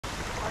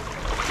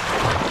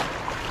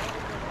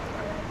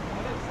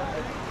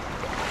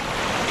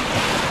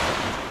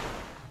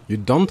You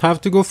don't have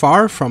to go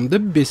far from the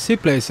busy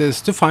places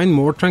to find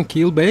more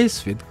tranquil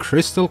bays with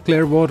crystal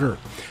clear water.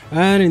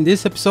 And in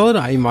this episode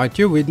I invite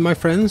you with my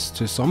friends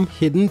to some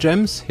hidden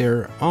gems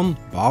here on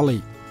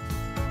Bali.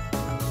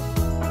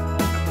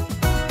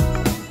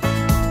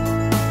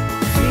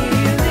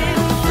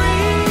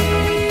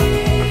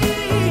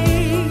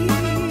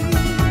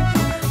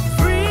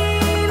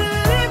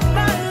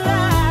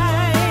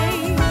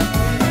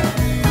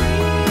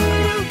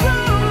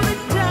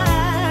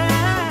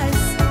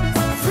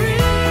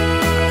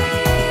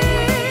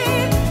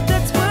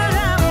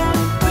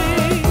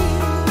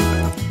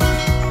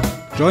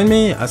 Join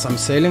me as I'm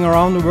sailing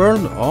around the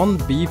world on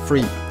Be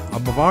Free, a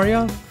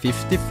Bavaria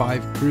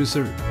 55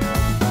 cruiser.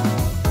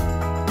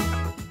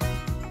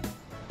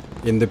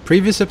 In the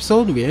previous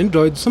episode we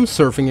enjoyed some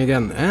surfing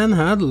again and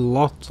had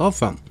lots of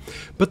fun.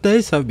 But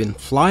days have been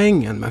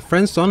flying and my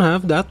friends don't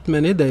have that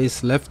many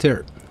days left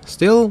here.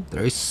 Still,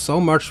 there is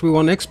so much we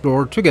want to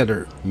explore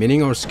together,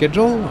 meaning our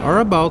schedule are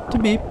about to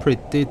be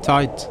pretty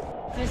tight.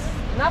 Just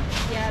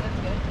enough? Yeah, that's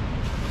good.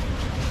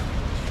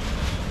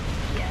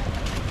 Yeah.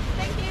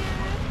 Thank you.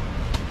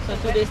 So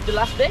today is the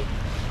last day?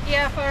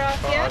 Yeah, for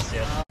us,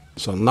 yes.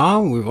 So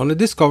now we want to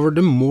discover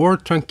the more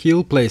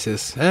tranquil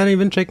places and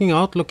even checking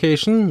out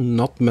location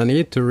not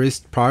many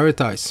tourists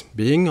prioritize,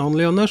 being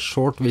only on a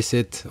short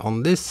visit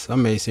on this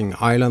amazing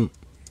island.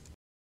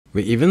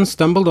 We even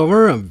stumbled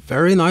over a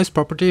very nice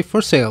property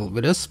for sale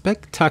with a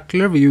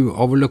spectacular view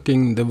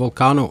overlooking the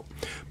volcano.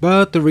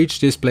 But to reach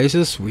these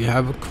places we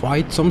have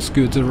quite some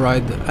scooter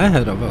ride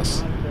ahead of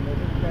us.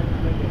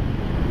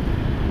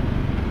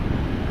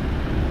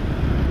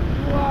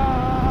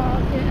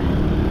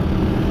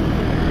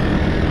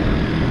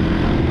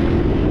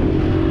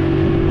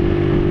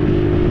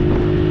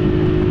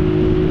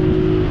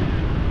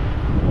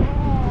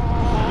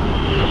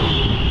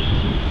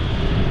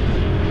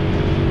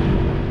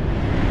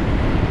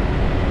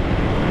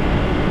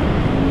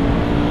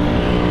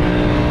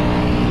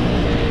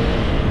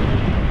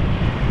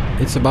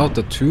 It's about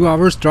a 2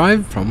 hours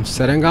drive from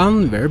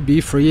Serengan, where Be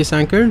Free is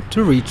anchored,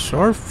 to reach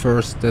our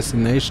first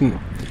destination.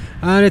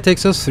 And it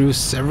takes us through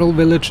several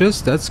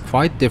villages that's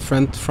quite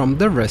different from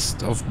the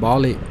rest of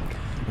Bali.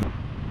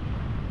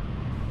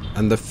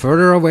 And the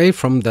further away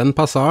from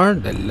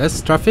Denpasar, the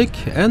less traffic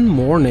and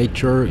more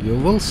nature you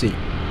will see.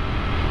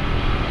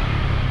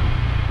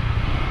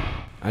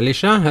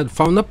 Alicia had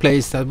found a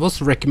place that was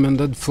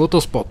recommended photo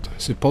spot,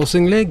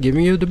 supposedly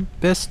giving you the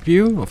best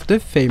view of the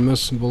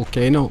famous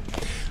volcano.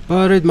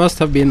 But it must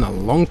have been a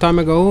long time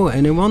ago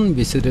anyone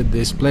visited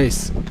this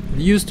place. It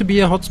used to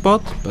be a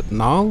hotspot, but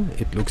now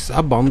it looks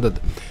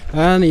abandoned.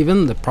 And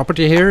even the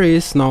property here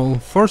is now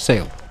for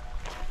sale.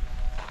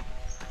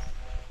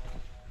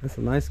 That's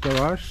a nice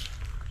garage.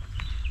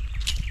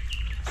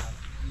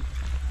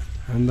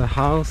 And the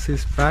house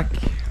is back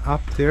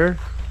up there.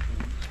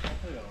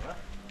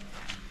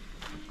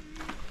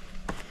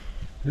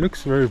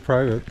 Looks very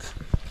private.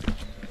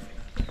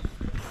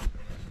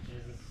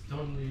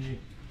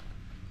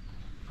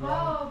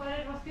 Wow, but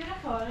it was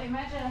beautiful,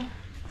 imagine.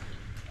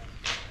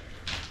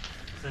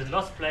 It's a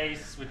lost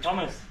place with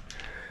Thomas.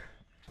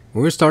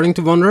 We're starting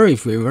to wonder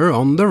if we were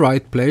on the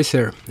right place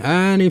here,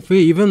 and if we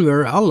even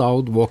were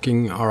allowed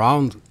walking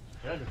around.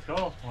 Yeah, let's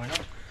go, why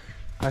not?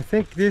 I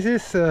think this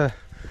is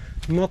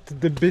not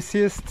the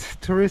busiest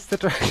tourist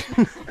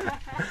attraction.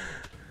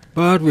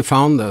 But we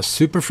found a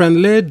super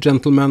friendly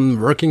gentleman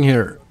working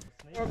here.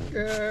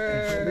 Okay.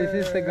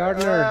 This is the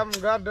gardener. I'm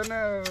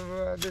gardener.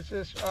 This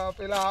is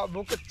Pila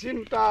Bukit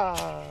Cinta.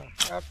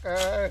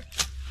 Okay.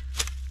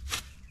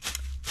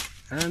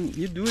 And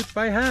you do it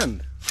by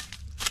hand.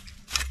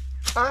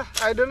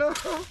 I don't know.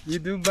 You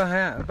do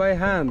by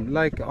hand,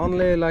 like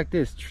only like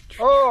this.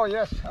 Oh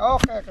yes.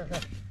 Okay. Okay.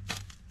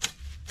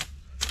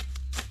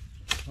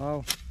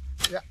 Wow.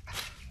 Yeah.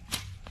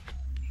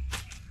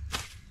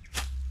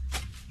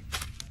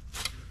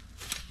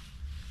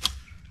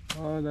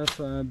 Oh, that's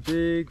a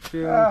big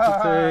field to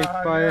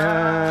take by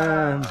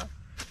hand.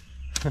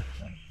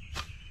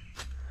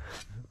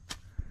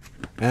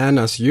 And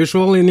as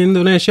usual in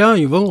Indonesia,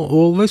 you will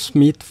always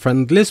meet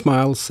friendly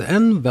smiles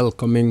and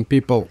welcoming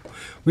people.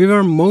 We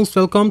were most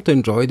welcome to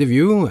enjoy the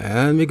view,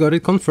 and we got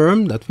it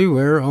confirmed that we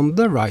were on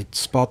the right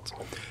spot.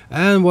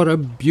 And what a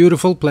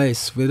beautiful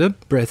place with a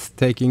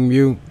breathtaking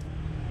view.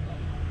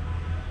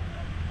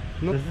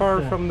 Not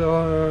far from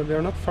the,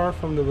 they're not far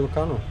from the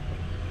volcano.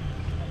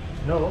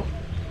 No.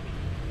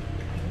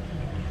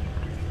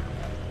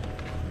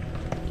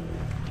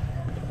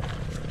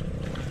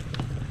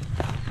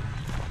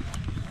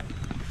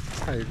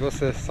 It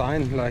was a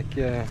sign like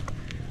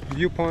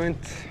viewpoint,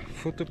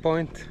 photo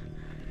point,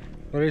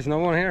 but there is no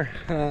one here,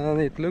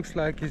 and it looks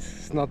like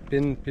it's not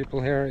been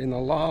people here in a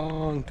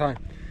long time.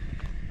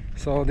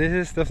 So this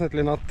is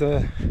definitely not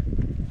the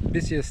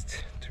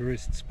busiest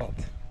tourist spot,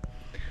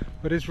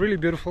 but it's really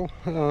beautiful.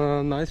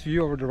 Nice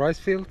view over the rice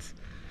fields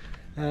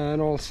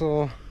and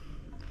also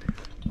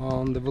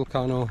on the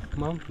volcano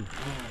mountain.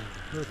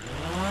 Good.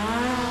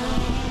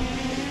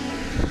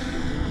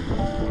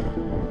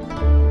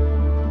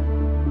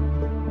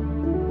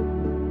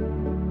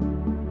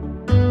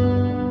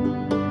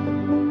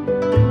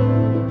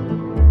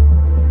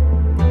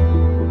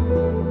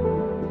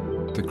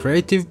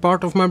 creative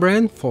part of my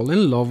brain fall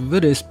in love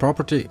with this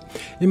property.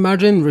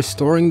 Imagine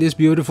restoring these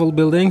beautiful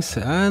buildings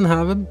and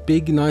have a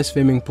big nice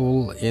swimming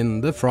pool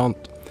in the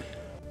front.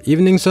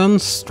 Evening sun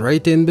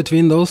straight in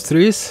between those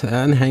trees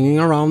and hanging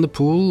around the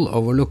pool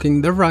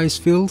overlooking the rice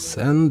fields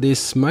and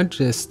this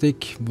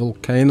majestic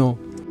volcano.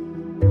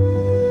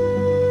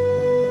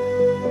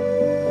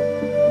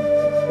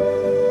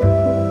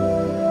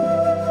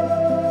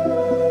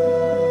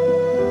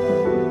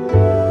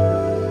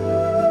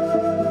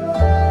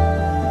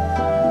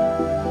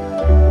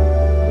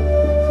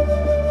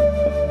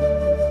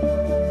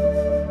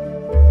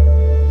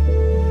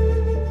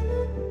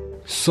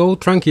 So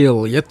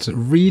tranquil, yet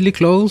really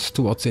close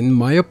to what's in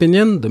my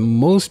opinion the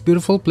most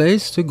beautiful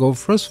place to go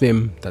for a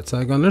swim that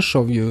I'm gonna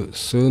show you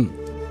soon.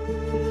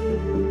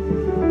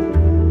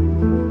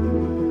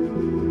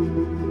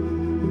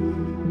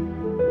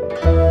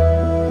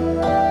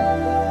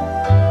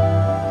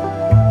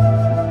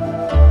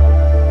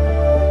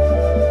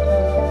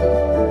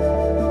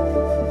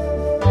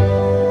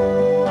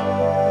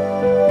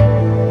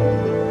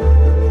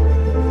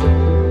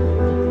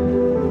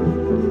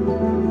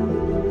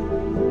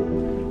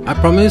 I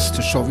promised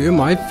to show you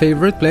my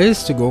favorite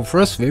place to go for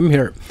a swim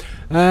here,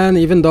 and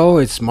even though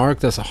it's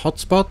marked as a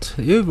hotspot,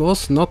 it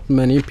was not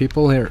many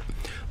people here.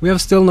 We have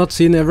still not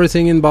seen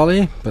everything in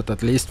Bali, but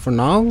at least for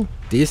now,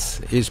 this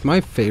is my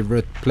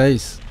favorite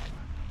place.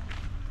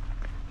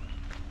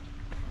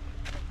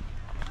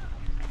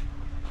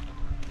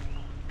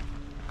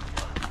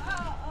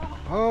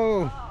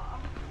 Oh,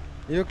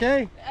 you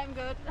okay? I'm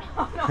good.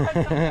 Oh, no, I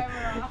got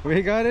camera.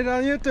 We got it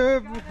on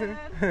YouTube.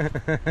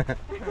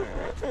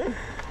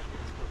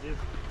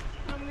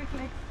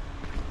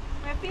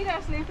 My feet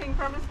are sleeping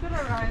from a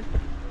scooter ride.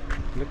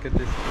 Look at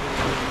this.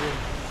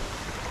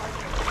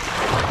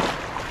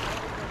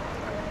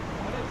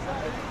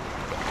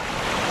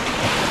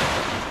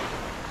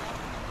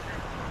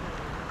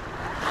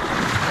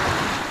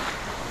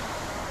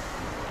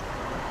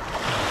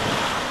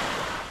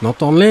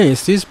 Not only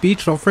is this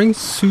beach offering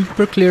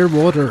super clear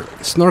water,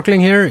 snorkeling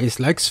here is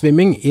like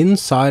swimming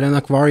inside an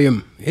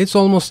aquarium. It's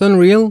almost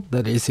unreal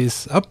that this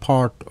is a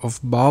part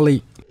of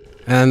Bali.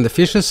 And the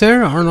fishes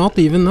here are not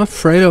even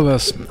afraid of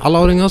us,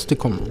 allowing us to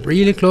come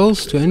really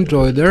close to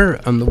enjoy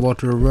their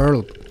underwater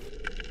world.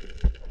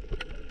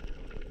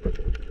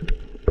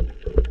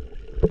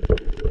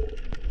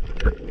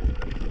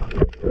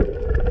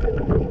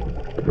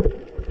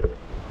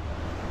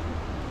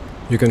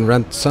 You can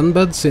rent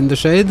sunbeds in the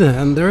shade,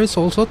 and there is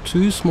also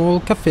 2 small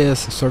cafes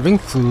serving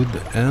food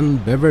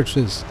and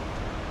beverages.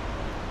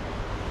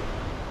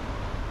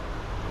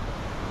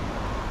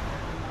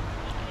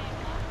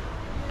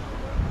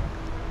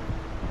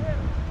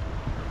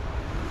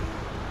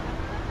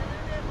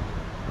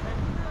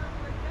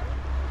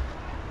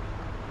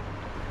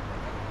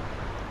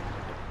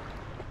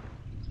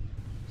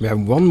 We have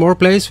one more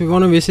place we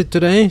want to visit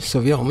today,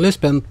 so we only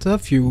spent a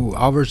few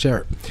hours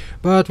here.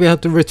 But we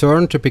had to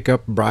return to pick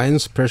up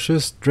Brian's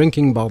precious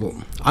drinking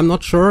bottle. I'm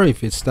not sure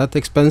if it's that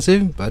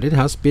expensive, but it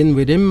has been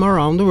with him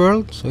around the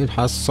world, so it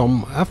has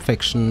some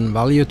affection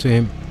value to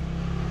him.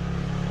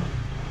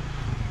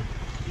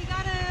 You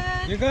got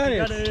it! You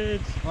got Got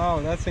it! Wow,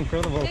 that's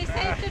incredible. They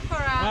saved it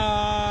for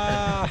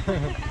us.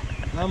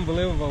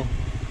 Unbelievable.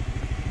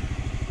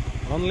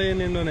 Only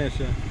in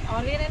Indonesia.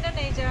 Only in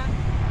Indonesia.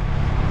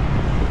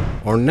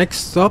 Our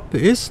next stop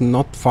is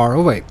not far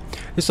away.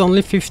 It's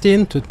only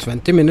 15 to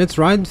 20 minutes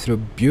ride through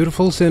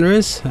beautiful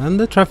sceneries, and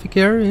the traffic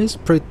here is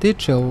pretty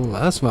chill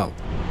as well.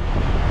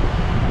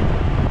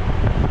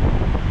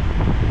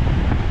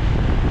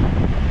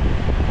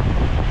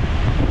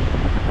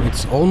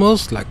 It's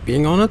almost like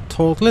being on a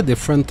totally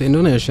different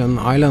Indonesian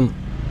island.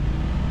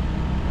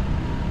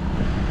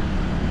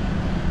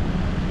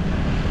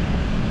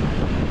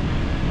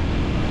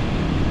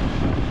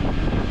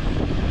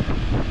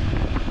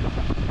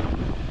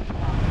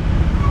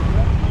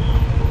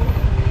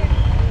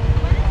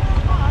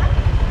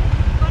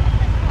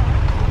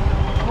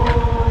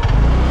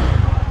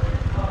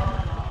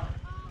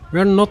 We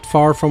are not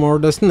far from our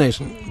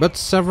destination, but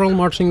several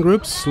marching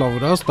groups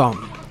slowed us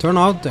down. Turn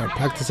out they're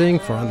practicing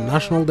for a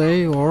national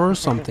day or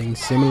something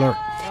similar.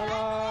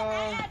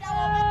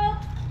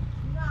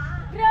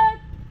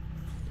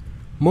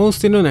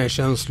 Most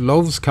Indonesians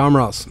love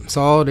cameras,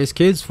 so these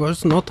kids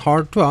was not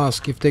hard to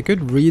ask if they could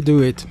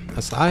redo it,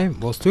 as I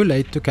was too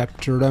late to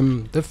capture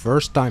them the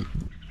first time.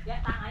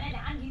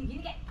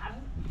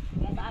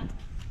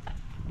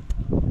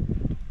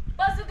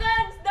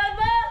 Pasukan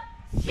standby!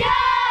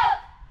 Siap!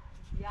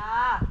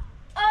 Ya.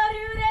 Are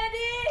you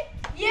ready?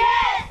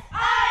 Yes,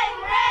 I'm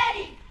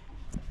ready.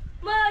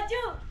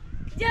 Maju,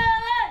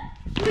 jalan.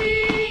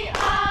 We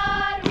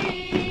are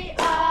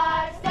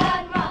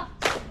standby.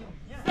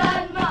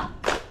 Standby.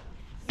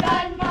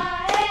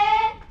 Standby.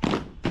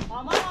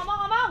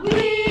 Ngomong.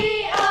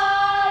 We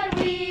are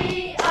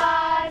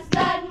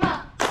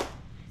standby.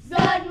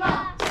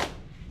 Standby.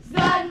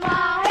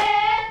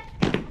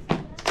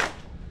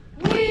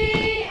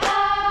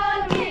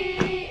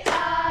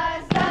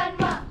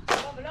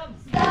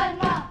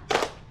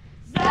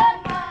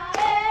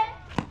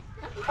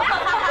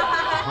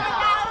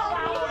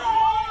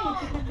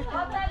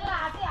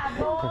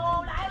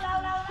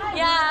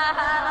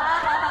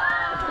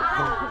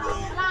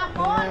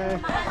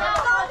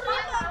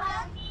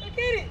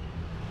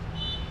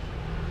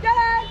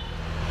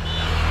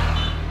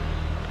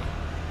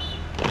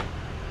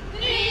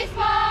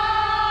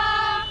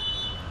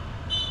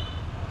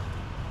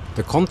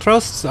 The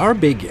contrasts are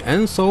big,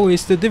 and so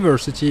is the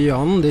diversity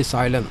on this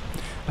island.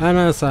 And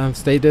as I have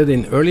stated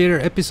in earlier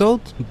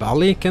episodes,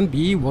 Bali can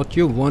be what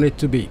you want it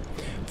to be,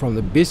 from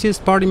the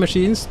busiest party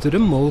machines to the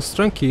most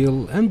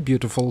tranquil and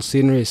beautiful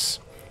sceneries.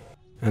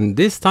 And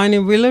this tiny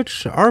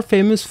village are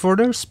famous for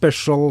their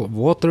special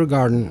water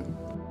garden.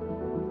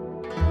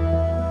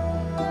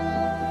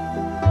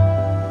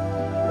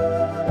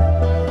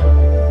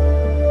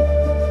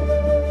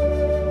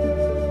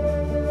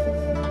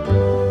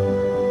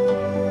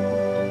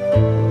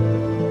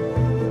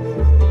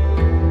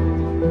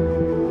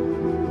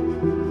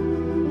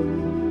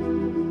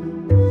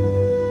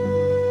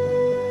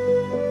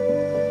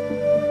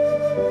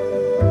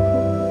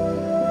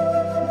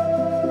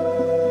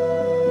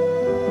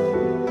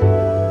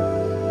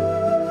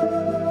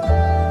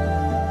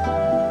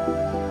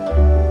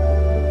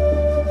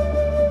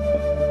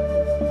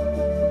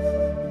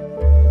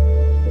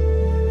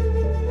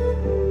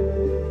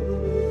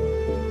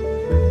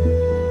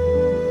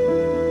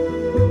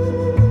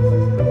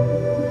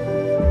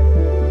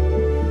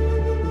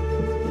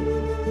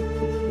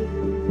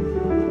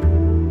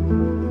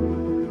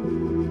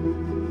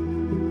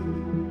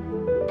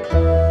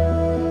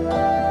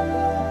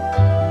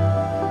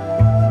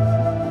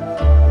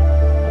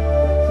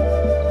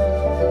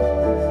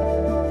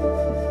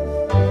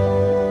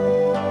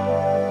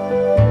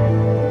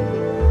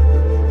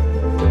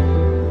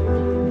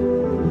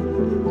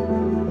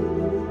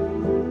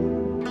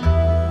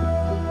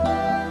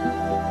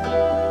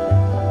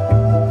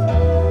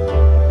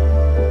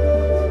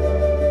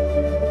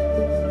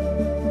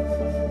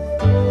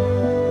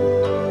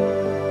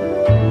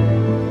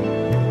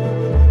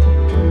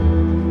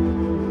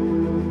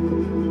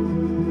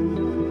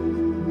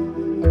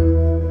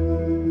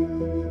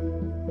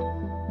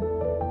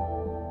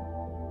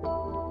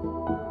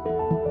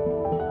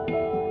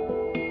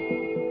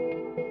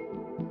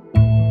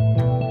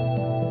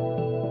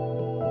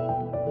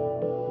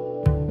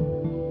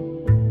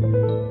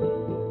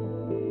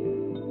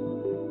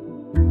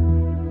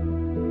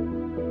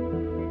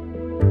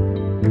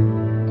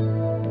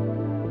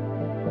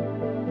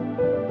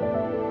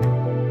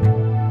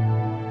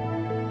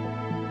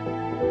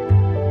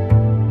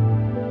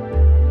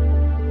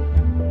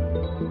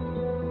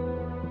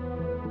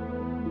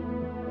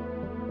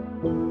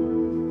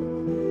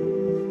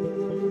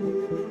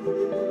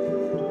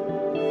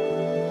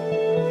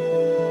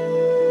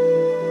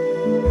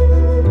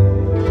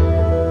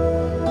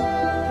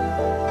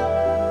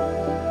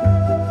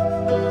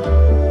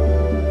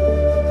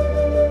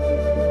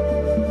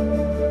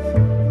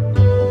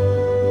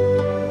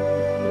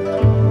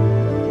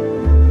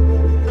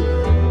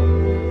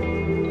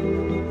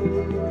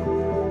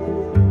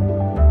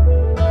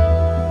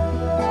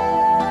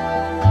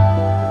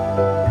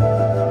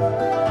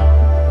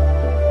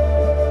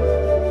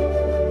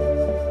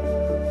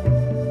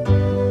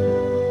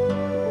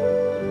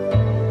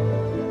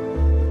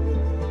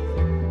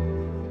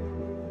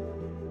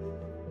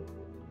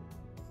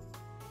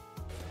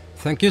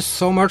 Thank you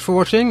so much for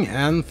watching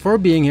and for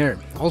being here.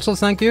 Also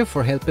thank you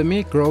for helping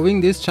me growing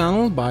this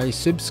channel by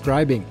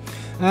subscribing.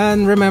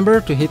 And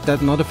remember to hit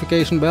that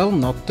notification bell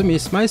not to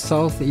miss my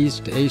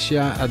Southeast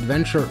Asia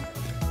adventure.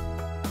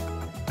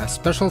 A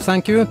special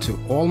thank you to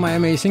all my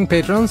amazing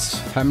patrons,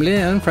 family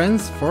and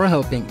friends for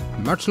helping.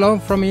 Much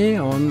love from me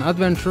on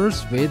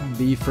Adventures with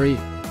Be Free.